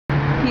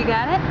You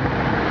got it?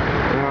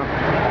 Well,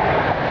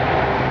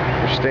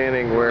 we're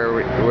standing where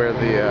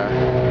the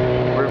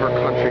river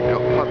country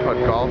putt-putt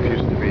golf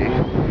used to be,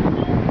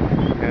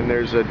 and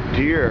there's a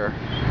deer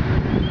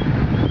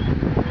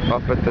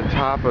up at the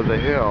top of the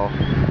hill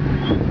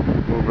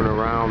moving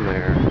around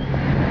there.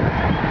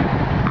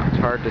 It's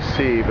hard to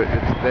see, but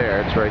it's there.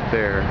 It's right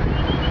there.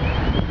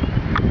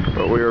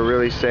 But we were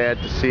really sad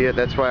to see it.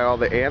 That's why all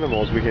the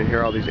animals, we can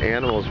hear all these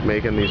animals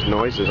making these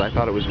noises. I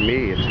thought it was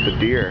me. It's the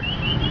deer.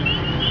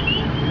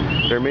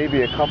 There may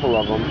be a couple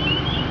of them.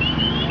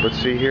 But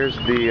see, here's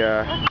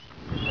the...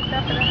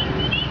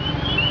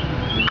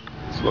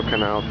 it's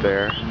looking out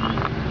there.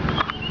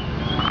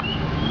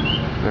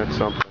 That's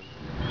something.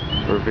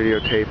 We're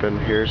videotaping.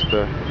 Here's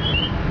the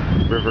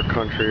river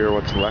country, or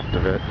what's left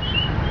of it.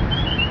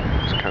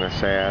 It's kind of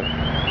sad.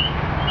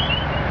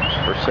 It's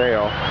for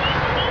sale.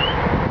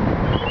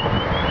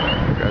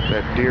 Got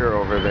that deer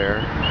over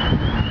there.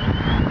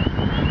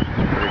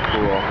 Pretty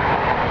cool.